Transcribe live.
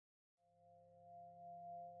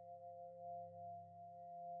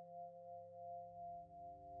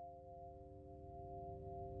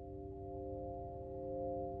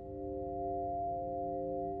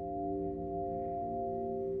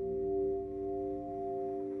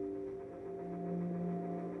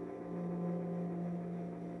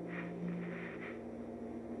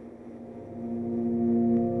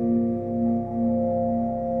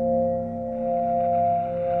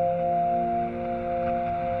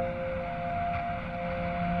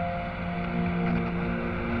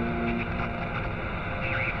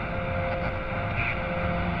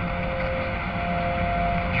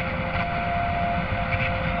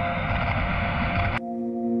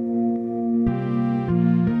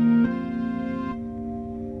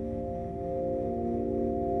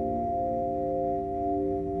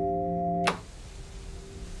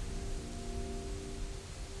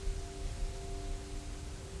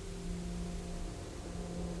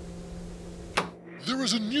there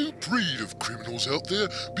is a new breed of criminals out there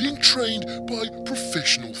being trained by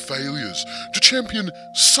professional failures to champion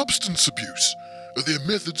substance abuse. Their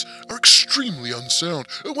methods are extremely unsound.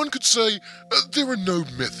 One could say there are no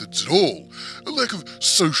methods at all. A lack of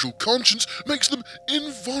social conscience makes them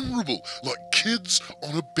invulnerable, like kids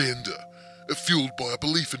on a bender. Fueled by a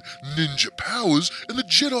belief in ninja powers and the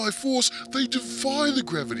Jedi Force, they defy the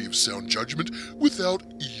gravity of sound judgment without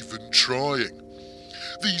even trying.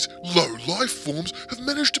 These low life forms have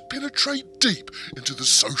managed to penetrate deep into the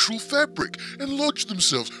social fabric and lodge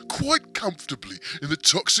themselves quite comfortably in the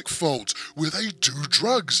toxic folds where they do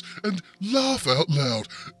drugs and laugh out loud,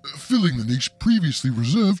 filling the niche previously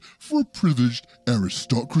reserved for a privileged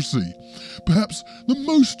aristocracy. Perhaps the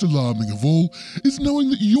most alarming of all is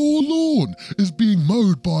knowing that your lawn is being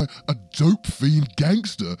mowed by a dope fiend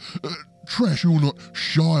gangster. Trash will not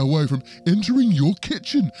shy away from entering your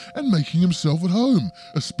kitchen and making himself at home,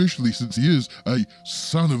 especially since he is a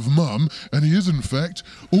son of mum and he is in fact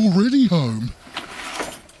already home.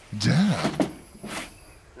 Damn.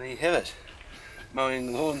 There you have it.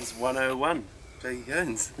 Mowing Lawns 101. TOKIE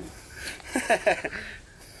KONEZ.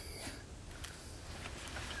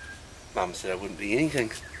 Mum said I wouldn't be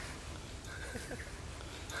anything.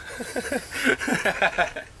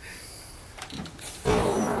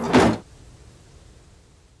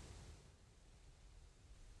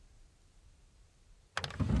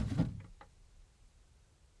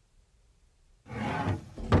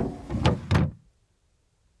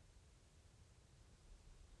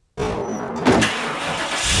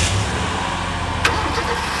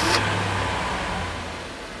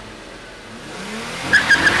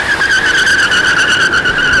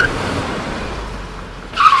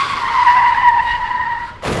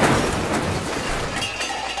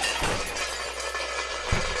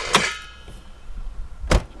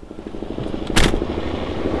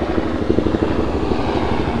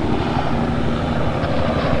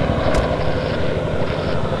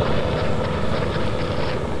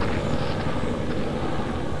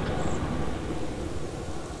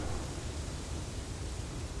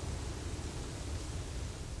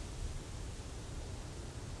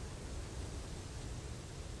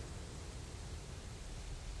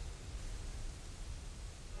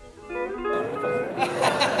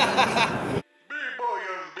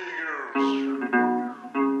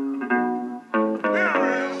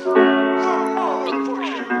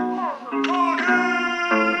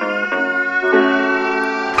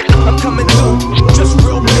 Coming through, just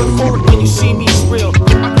real good for it when you see me, it's real.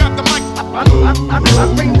 I grab the mic,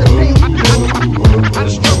 I bring the beat. How to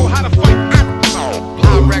struggle, how to fight.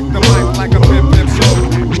 I wreck the mic like a pimp show.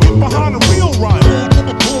 Behind the wheel run,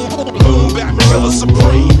 boom, back, gorilla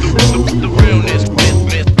supreme. The realness,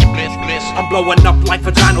 I'm blowing up like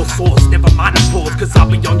vaginal sauce. Never mind the pause, cause I'll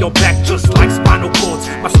be on your back just like spinal cords.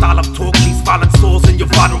 My style of talk leaves violent sores in your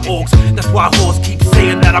vital orgs. That's why horse keeps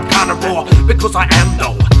saying that I'm kinda raw, because I am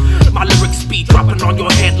though. My lyrics speed dropping on your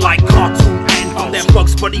head like cartoon anvils. That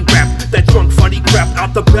Bugs Bunny rap, that drunk funny crap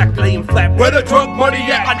out the back laying flat. Where the drunk money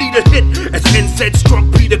at? I need a hit, as Ken said,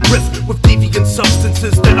 strong Peter Griff, with deviant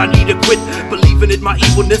substances that I need to quit. Believing in my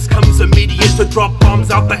evilness comes immediate to drop bombs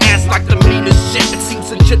out the ass like the meanest shit. It seems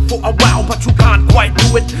legit for a while, but you can't quite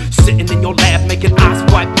do it. Sitting in your lab making eyes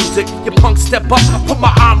white music. You punk step up, put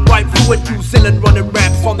my arm right through it. New Zealand running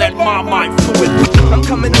raps on that mind fluid. I'm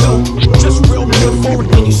coming through, just real good for it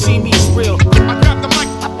when you see me, it's real. I grab the mic,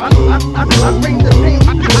 I bring the beat.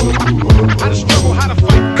 How to struggle, how to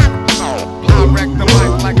fight. I wreck the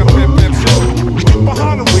mic like a pimp show.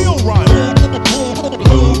 Behind the wheel run,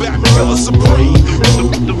 boom, back, gorilla supreme.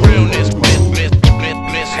 The realness,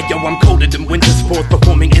 hey yo, I'm colder than winter's forth,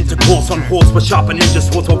 performing intercourse on horse with sharper ninja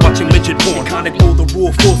swords while watching midget porn. Can't ignore the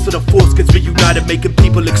raw force of the force gets reunited, making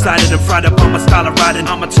people excited and fried up on my style of riding.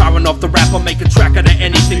 I'm a tyrant off the rap, I'll make a track out of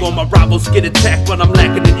anything. All my rivals get attacked when I'm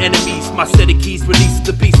lacking in enemies. My set of keys releases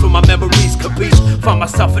the beast from my memories, capiche? Find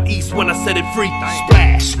myself at ease when I set it free.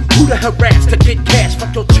 Splash! Who to harass to get cash?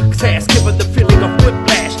 Fuck your chick's ass, give her the feeling of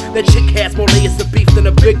whiplash. That chick has more layers of beef than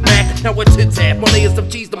a Big Mac. Now her tits have more layers of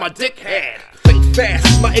cheese than my dick had. Think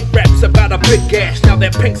fast, my it raps about a big gash. Now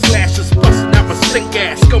that pink slash is busting out my stink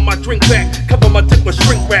ass. Go my drink back, cover my dick with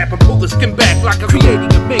shrink wrap and pull the skin back like I'm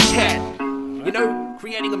creating a mink hat. You know,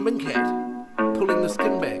 creating a mink hat. Pulling the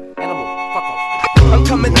skin back. Animal, fuck off. I'm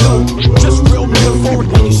coming through, just real good for it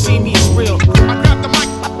when you see me, it's real. I grab the mic,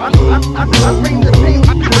 I bring the beat.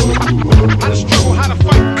 How to struggle, how to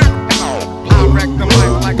fight. I wreck the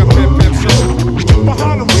mic like a pimp show.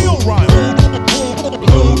 Behind the wheel run,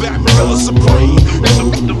 boom, back, gorilla supreme.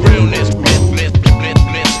 The realness,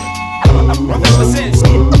 I represent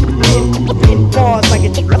in bars like a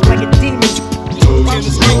demon.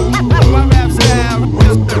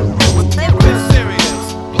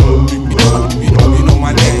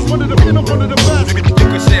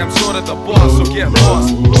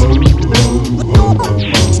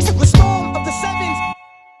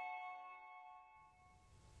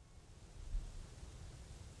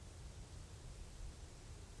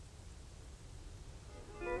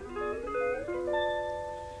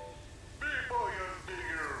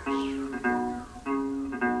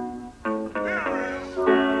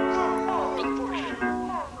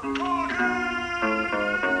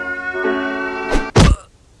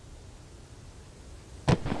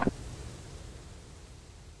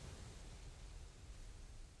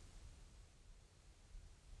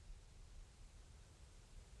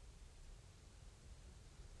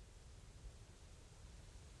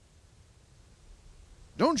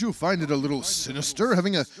 Don't you find it a little sinister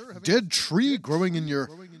having a dead tree growing in your,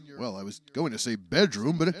 well, I was going to say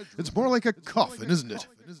bedroom, but it's more like a coffin, isn't it?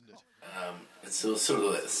 It's sort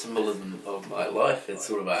of a symbolism of my life. It's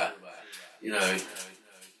sort of a,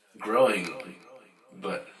 growing,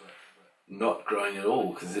 but not growing at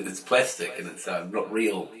all, because it's plastic and it's not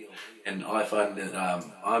real. And I find that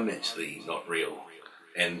I'm actually not real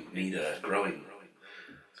and need a growing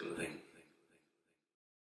sort of thing.